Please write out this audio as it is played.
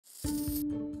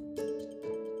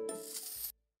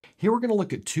Here we're going to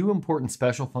look at two important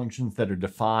special functions that are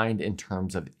defined in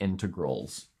terms of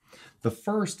integrals. The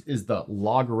first is the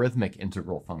logarithmic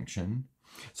integral function.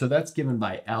 So that's given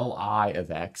by Li of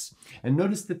x. And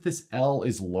notice that this L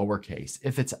is lowercase.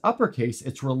 If it's uppercase,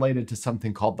 it's related to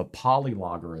something called the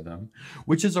polylogarithm,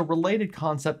 which is a related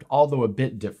concept, although a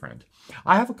bit different.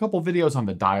 I have a couple videos on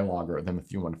the dilogarithm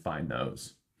if you want to find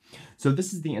those. So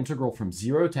this is the integral from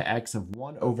 0 to x of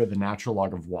 1 over the natural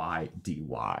log of y dy.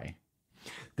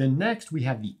 Then next we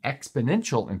have the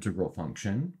exponential integral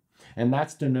function, and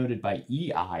that's denoted by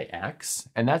EIx,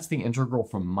 and that's the integral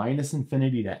from minus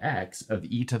infinity to x of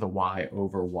e to the y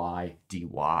over y dy.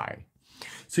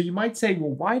 So you might say,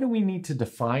 well, why do we need to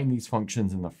define these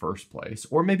functions in the first place?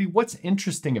 Or maybe what's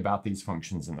interesting about these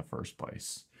functions in the first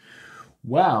place?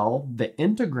 Well, the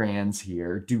integrands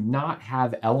here do not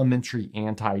have elementary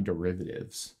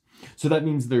antiderivatives. So that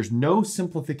means there's no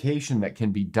simplification that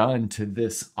can be done to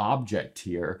this object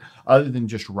here other than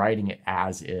just writing it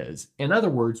as is. In other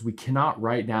words, we cannot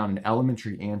write down an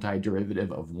elementary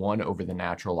antiderivative of 1 over the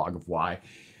natural log of y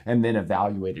and then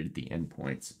evaluate it at the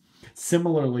endpoints.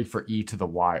 Similarly for e to the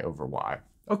y over y.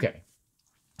 Okay,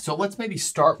 so let's maybe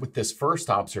start with this first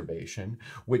observation,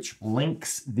 which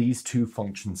links these two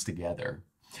functions together.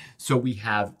 So we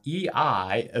have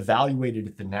EI evaluated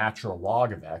at the natural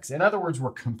log of x. In other words,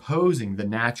 we're composing the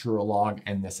natural log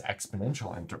and this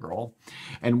exponential integral,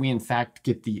 and we in fact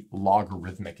get the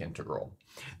logarithmic integral.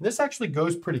 This actually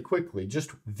goes pretty quickly,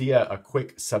 just via a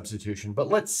quick substitution, but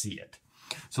let's see it.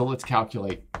 So let's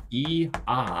calculate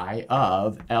EI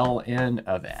of ln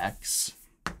of x.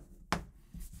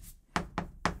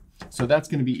 So that's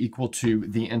going to be equal to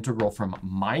the integral from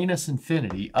minus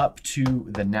infinity up to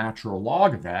the natural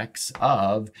log of x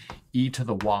of e to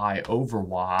the y over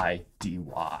y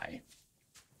dy.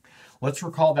 Let's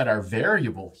recall that our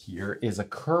variable here is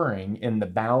occurring in the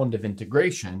bound of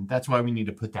integration. That's why we need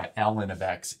to put that ln of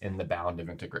x in the bound of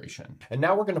integration. And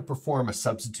now we're going to perform a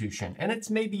substitution, and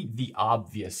it's maybe the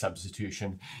obvious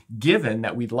substitution, given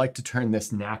that we'd like to turn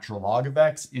this natural log of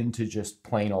x into just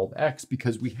plain old x,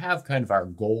 because we have kind of our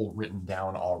goal written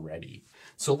down already.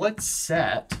 So let's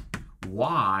set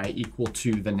y equal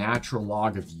to the natural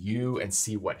log of u and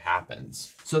see what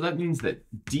happens. So that means that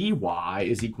dy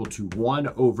is equal to 1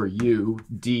 over u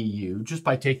du, just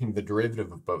by taking the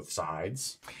derivative of both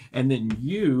sides. And then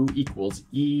u equals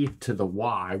e to the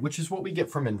y, which is what we get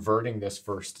from inverting this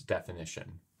first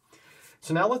definition.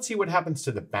 So now let's see what happens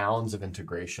to the bounds of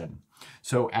integration.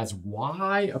 So as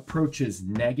y approaches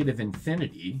negative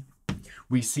infinity,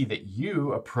 we see that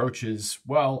u approaches,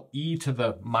 well, e to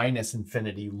the minus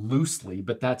infinity loosely,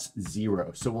 but that's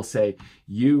 0. So we'll say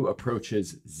u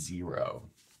approaches 0.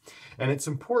 And it's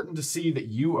important to see that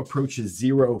u approaches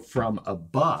 0 from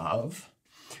above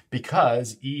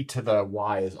because e to the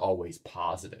y is always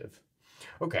positive.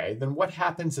 Okay, then what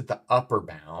happens at the upper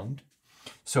bound?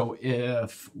 So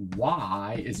if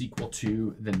y is equal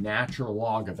to the natural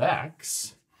log of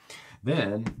x,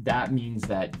 then that means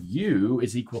that u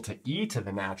is equal to e to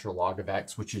the natural log of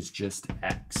x, which is just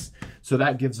x. So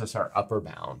that gives us our upper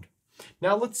bound.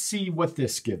 Now let's see what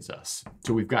this gives us.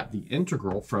 So we've got the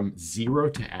integral from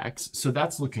 0 to x, so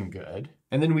that's looking good.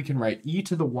 And then we can write e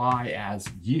to the y as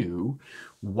u.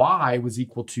 Y was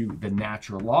equal to the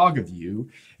natural log of u,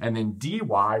 and then dy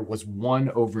was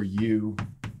 1 over u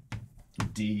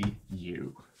du.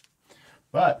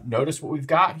 But notice what we've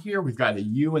got here. We've got a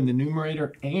u in the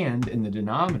numerator and in the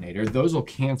denominator. Those will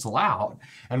cancel out,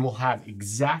 and we'll have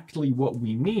exactly what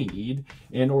we need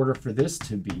in order for this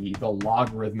to be the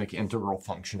logarithmic integral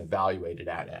function evaluated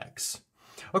at x.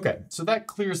 Okay, so that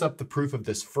clears up the proof of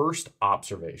this first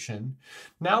observation.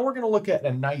 Now we're going to look at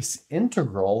a nice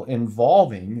integral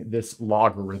involving this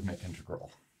logarithmic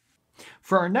integral.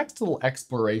 For our next little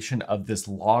exploration of this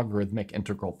logarithmic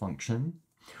integral function,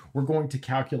 we're going to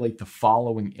calculate the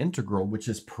following integral, which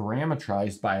is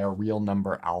parametrized by a real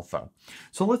number alpha.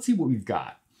 So let's see what we've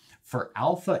got. For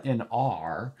alpha in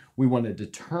R, we want to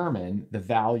determine the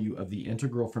value of the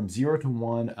integral from 0 to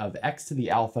 1 of x to the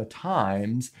alpha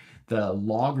times the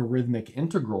logarithmic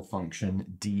integral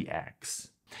function dx.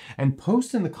 And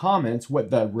post in the comments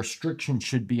what the restriction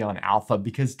should be on alpha,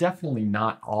 because definitely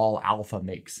not all alpha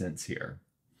makes sense here.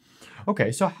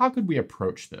 Okay, so how could we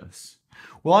approach this?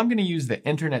 Well, I'm going to use the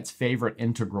internet's favorite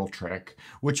integral trick,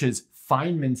 which is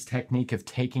Feynman's technique of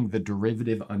taking the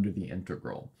derivative under the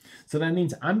integral. So that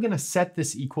means I'm going to set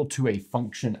this equal to a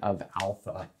function of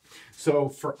alpha. So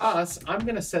for us, I'm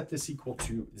going to set this equal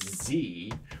to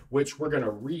z, which we're going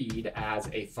to read as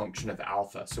a function of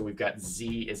alpha. So we've got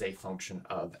z is a function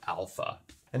of alpha.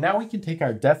 And now we can take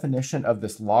our definition of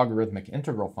this logarithmic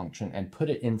integral function and put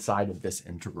it inside of this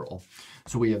integral.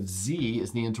 So we have z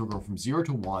is the integral from 0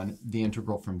 to 1, the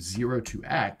integral from 0 to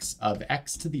x of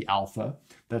x to the alpha,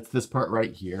 that's this part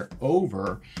right here,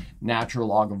 over natural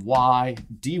log of y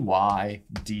dy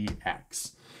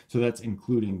dx. So that's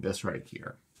including this right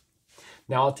here.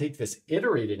 Now I'll take this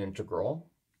iterated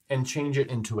integral and change it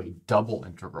into a double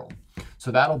integral. So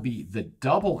that'll be the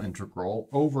double integral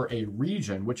over a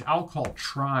region, which I'll call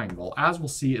triangle. As we'll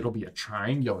see, it'll be a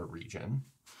triangular region.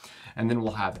 And then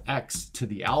we'll have x to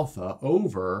the alpha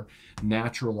over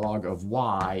natural log of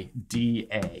y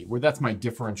dA, where that's my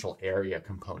differential area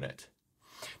component.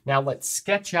 Now let's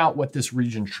sketch out what this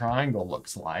region triangle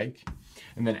looks like.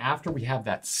 And then after we have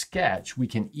that sketch, we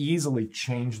can easily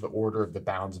change the order of the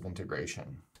bounds of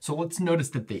integration. So let's notice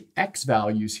that the x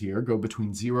values here go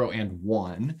between 0 and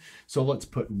 1. So let's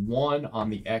put 1 on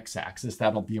the x-axis.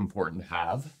 That'll be important to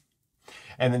have.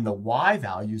 And then the y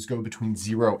values go between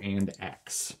 0 and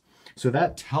x. So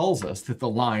that tells us that the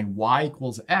line y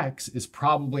equals x is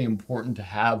probably important to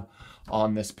have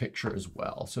on this picture as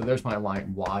well. So there's my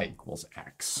line y equals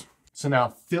x. So now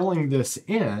filling this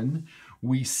in,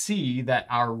 we see that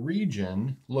our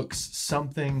region looks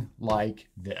something like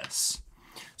this.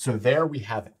 So there we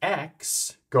have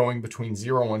x going between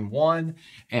 0 and 1,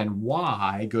 and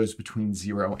y goes between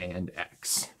 0 and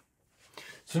x.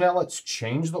 So now let's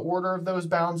change the order of those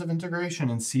bounds of integration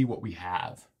and see what we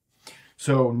have.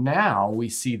 So now we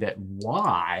see that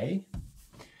y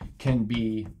can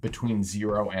be between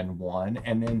 0 and 1,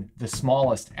 and then the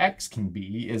smallest x can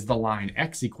be is the line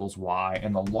x equals y,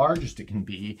 and the largest it can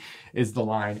be is the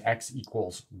line x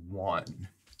equals 1.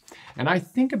 And I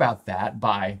think about that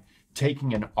by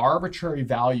taking an arbitrary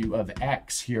value of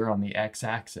x here on the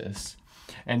x-axis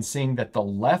and seeing that the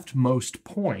leftmost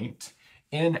point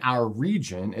in our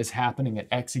region is happening at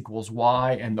x equals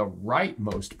y, and the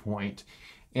rightmost point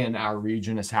in our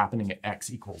region is happening at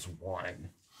x equals 1.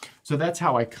 So that's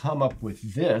how I come up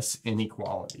with this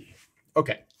inequality.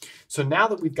 Okay, so now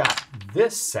that we've got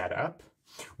this set up,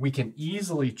 we can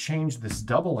easily change this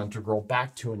double integral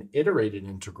back to an iterated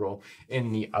integral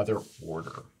in the other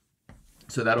order.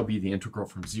 So that'll be the integral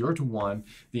from 0 to 1,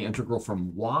 the integral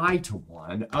from y to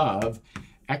 1 of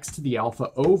x to the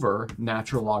alpha over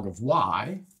natural log of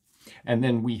y, and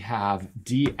then we have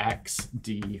dx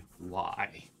dy.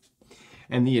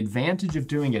 And the advantage of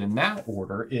doing it in that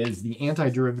order is the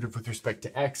antiderivative with respect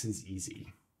to x is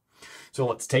easy. So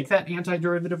let's take that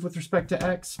antiderivative with respect to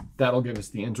x. That'll give us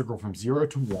the integral from 0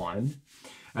 to 1.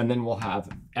 And then we'll have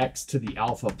x to the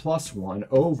alpha plus 1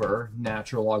 over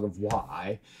natural log of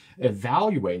y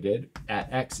evaluated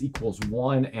at x equals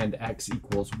 1 and x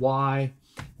equals y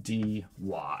dy.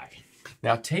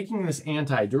 Now taking this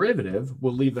antiderivative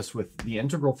will leave us with the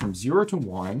integral from 0 to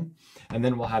 1, and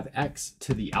then we'll have x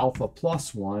to the alpha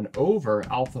plus 1 over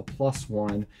alpha plus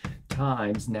 1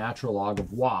 times natural log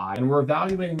of y. And we're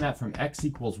evaluating that from x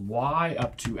equals y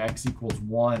up to x equals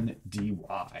 1 dy.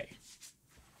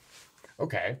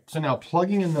 Okay, so now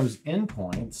plugging in those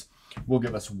endpoints will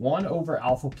give us 1 over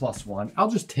alpha plus 1.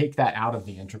 I'll just take that out of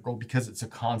the integral because it's a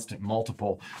constant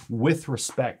multiple with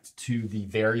respect to the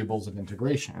variables of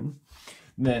integration.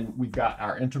 And then we've got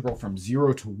our integral from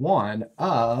 0 to 1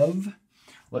 of,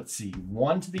 let's see,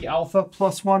 1 to the alpha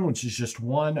plus 1, which is just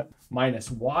 1 minus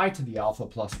y to the alpha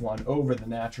plus 1 over the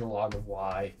natural log of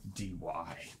y dy.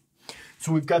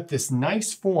 So we've got this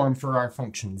nice form for our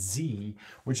function z,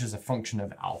 which is a function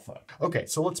of alpha. Okay,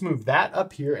 so let's move that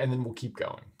up here and then we'll keep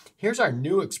going. Here's our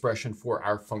new expression for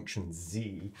our function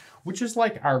z, which is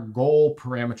like our goal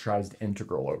parameterized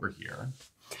integral over here.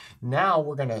 Now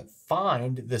we're going to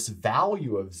find this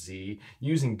value of z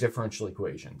using differential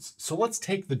equations. So let's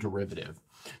take the derivative.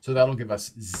 So that'll give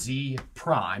us z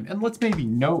prime. And let's maybe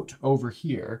note over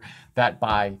here that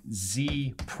by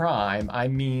z prime, I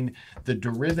mean the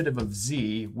derivative of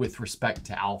z with respect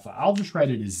to alpha. I'll just write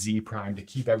it as z prime to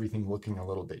keep everything looking a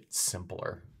little bit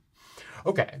simpler.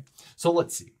 Okay, so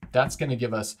let's see. That's going to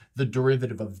give us the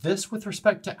derivative of this with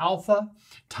respect to alpha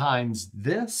times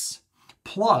this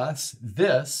plus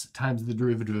this times the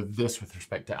derivative of this with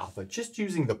respect to alpha, just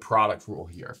using the product rule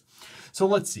here. So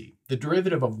let's see, the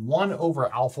derivative of 1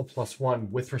 over alpha plus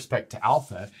 1 with respect to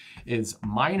alpha is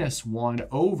minus 1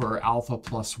 over alpha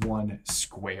plus 1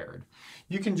 squared.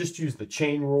 You can just use the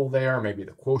chain rule there, maybe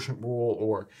the quotient rule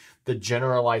or the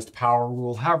generalized power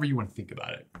rule, however you want to think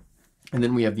about it. And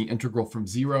then we have the integral from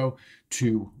 0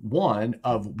 to 1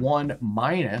 of 1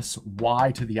 minus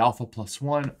y to the alpha plus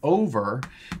 1 over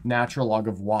natural log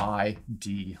of y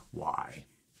dy.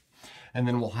 And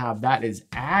then we'll have that is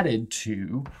added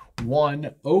to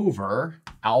 1 over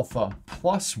alpha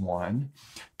plus 1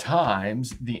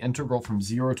 times the integral from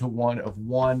 0 to 1 of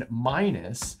 1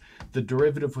 minus the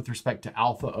derivative with respect to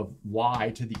alpha of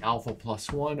y to the alpha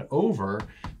plus 1 over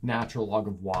natural log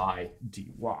of y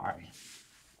dy.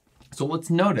 So let's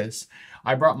notice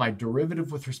I brought my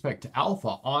derivative with respect to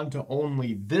alpha onto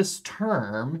only this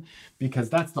term because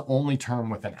that's the only term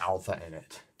with an alpha in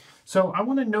it. So I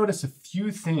want to notice a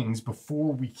few things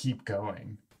before we keep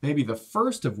going. Maybe the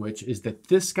first of which is that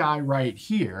this guy right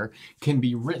here can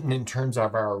be written in terms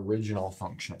of our original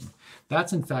function.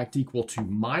 That's in fact equal to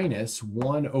minus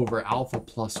 1 over alpha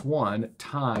plus 1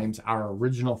 times our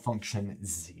original function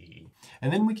z.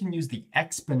 And then we can use the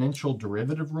exponential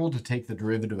derivative rule to take the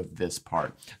derivative of this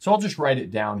part. So I'll just write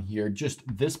it down here. Just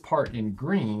this part in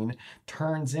green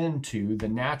turns into the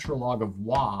natural log of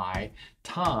y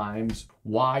times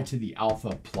y to the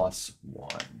alpha plus 1.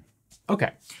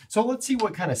 Okay, so let's see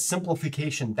what kind of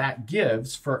simplification that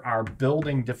gives for our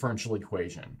building differential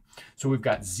equation. So we've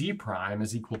got z prime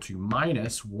is equal to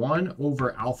minus 1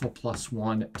 over alpha plus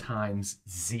 1 times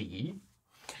z.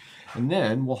 And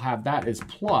then we'll have that as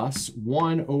plus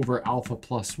 1 over alpha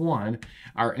plus 1,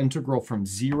 our integral from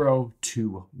 0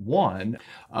 to 1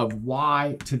 of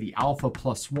y to the alpha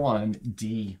plus 1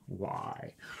 dy,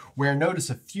 where notice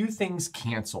a few things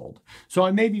canceled. So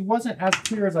I maybe wasn't as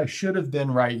clear as I should have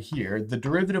been right here. The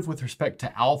derivative with respect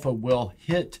to alpha will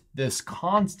hit this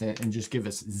constant and just give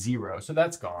us 0. So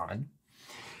that's gone.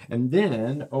 And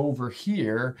then over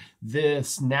here,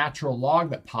 this natural log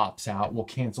that pops out will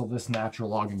cancel this natural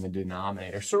log in the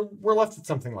denominator. So we're left with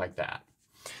something like that.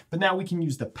 But now we can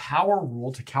use the power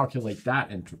rule to calculate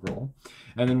that integral.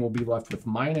 And then we'll be left with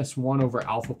minus 1 over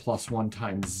alpha plus 1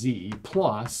 times z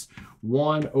plus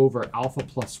 1 over alpha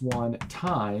plus 1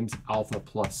 times alpha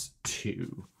plus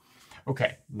 2.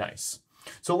 Okay, nice.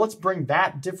 So let's bring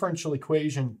that differential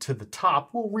equation to the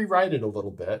top. We'll rewrite it a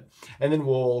little bit, and then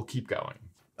we'll keep going.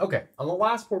 Okay, on the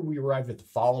last board, we arrived at the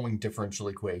following differential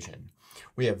equation.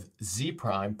 We have z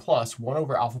prime plus 1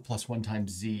 over alpha plus 1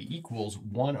 times z equals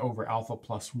 1 over alpha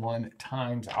plus 1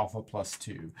 times alpha plus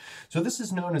 2. So this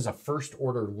is known as a first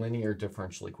order linear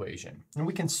differential equation. And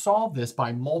we can solve this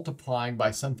by multiplying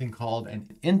by something called an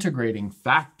integrating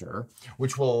factor,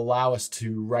 which will allow us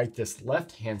to write this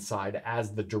left-hand side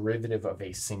as the derivative of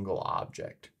a single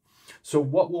object. So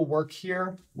what will work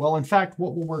here? Well, in fact,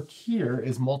 what will work here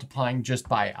is multiplying just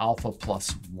by alpha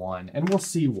plus 1, and we'll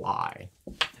see why.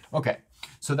 Okay,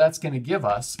 so that's going to give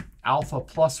us alpha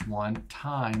plus 1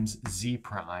 times z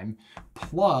prime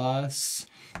plus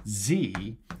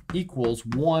z equals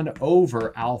 1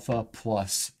 over alpha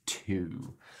plus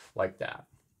 2, like that.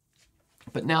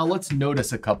 But now let's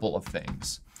notice a couple of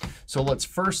things. So let's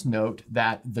first note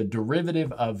that the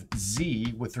derivative of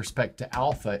z with respect to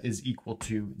alpha is equal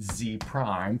to z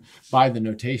prime by the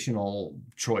notational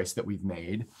choice that we've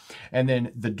made. And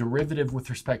then the derivative with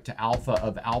respect to alpha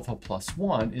of alpha plus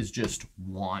 1 is just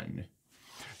 1.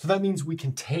 So that means we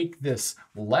can take this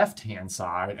left-hand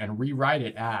side and rewrite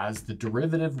it as the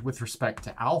derivative with respect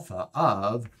to alpha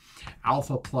of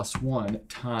alpha plus 1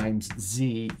 times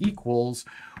z equals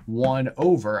 1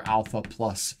 over alpha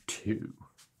plus 2.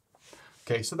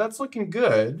 Okay, so that's looking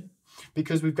good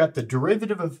because we've got the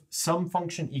derivative of some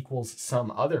function equals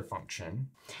some other function,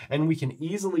 and we can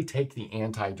easily take the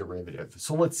antiderivative.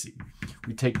 So let's see.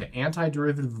 We take the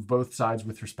antiderivative of both sides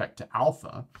with respect to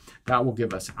alpha. That will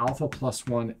give us alpha plus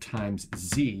 1 times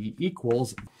z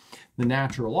equals the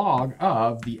natural log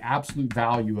of the absolute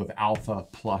value of alpha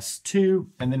plus 2,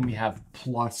 and then we have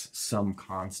plus some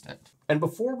constant. And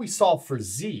before we solve for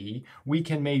z, we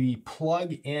can maybe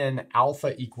plug in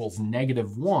alpha equals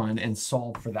 -1 and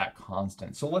solve for that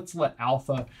constant. So let's let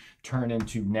alpha turn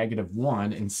into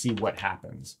 -1 and see what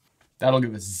happens. That'll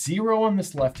give us 0 on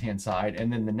this left-hand side,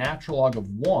 and then the natural log of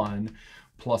 1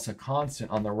 plus a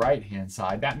constant on the right-hand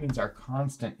side. That means our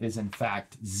constant is in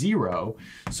fact 0,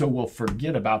 so we'll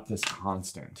forget about this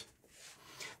constant.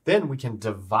 Then we can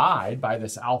divide by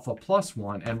this alpha plus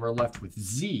 1, and we're left with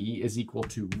z is equal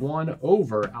to 1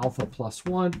 over alpha plus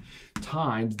 1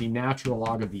 times the natural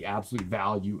log of the absolute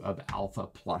value of alpha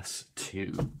plus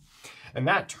 2. And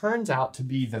that turns out to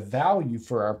be the value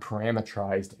for our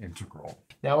parametrized integral.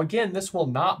 Now again, this will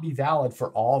not be valid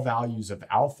for all values of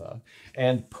alpha,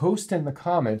 and post in the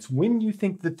comments when you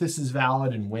think that this is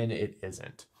valid and when it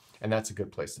isn't. And that's a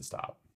good place to stop.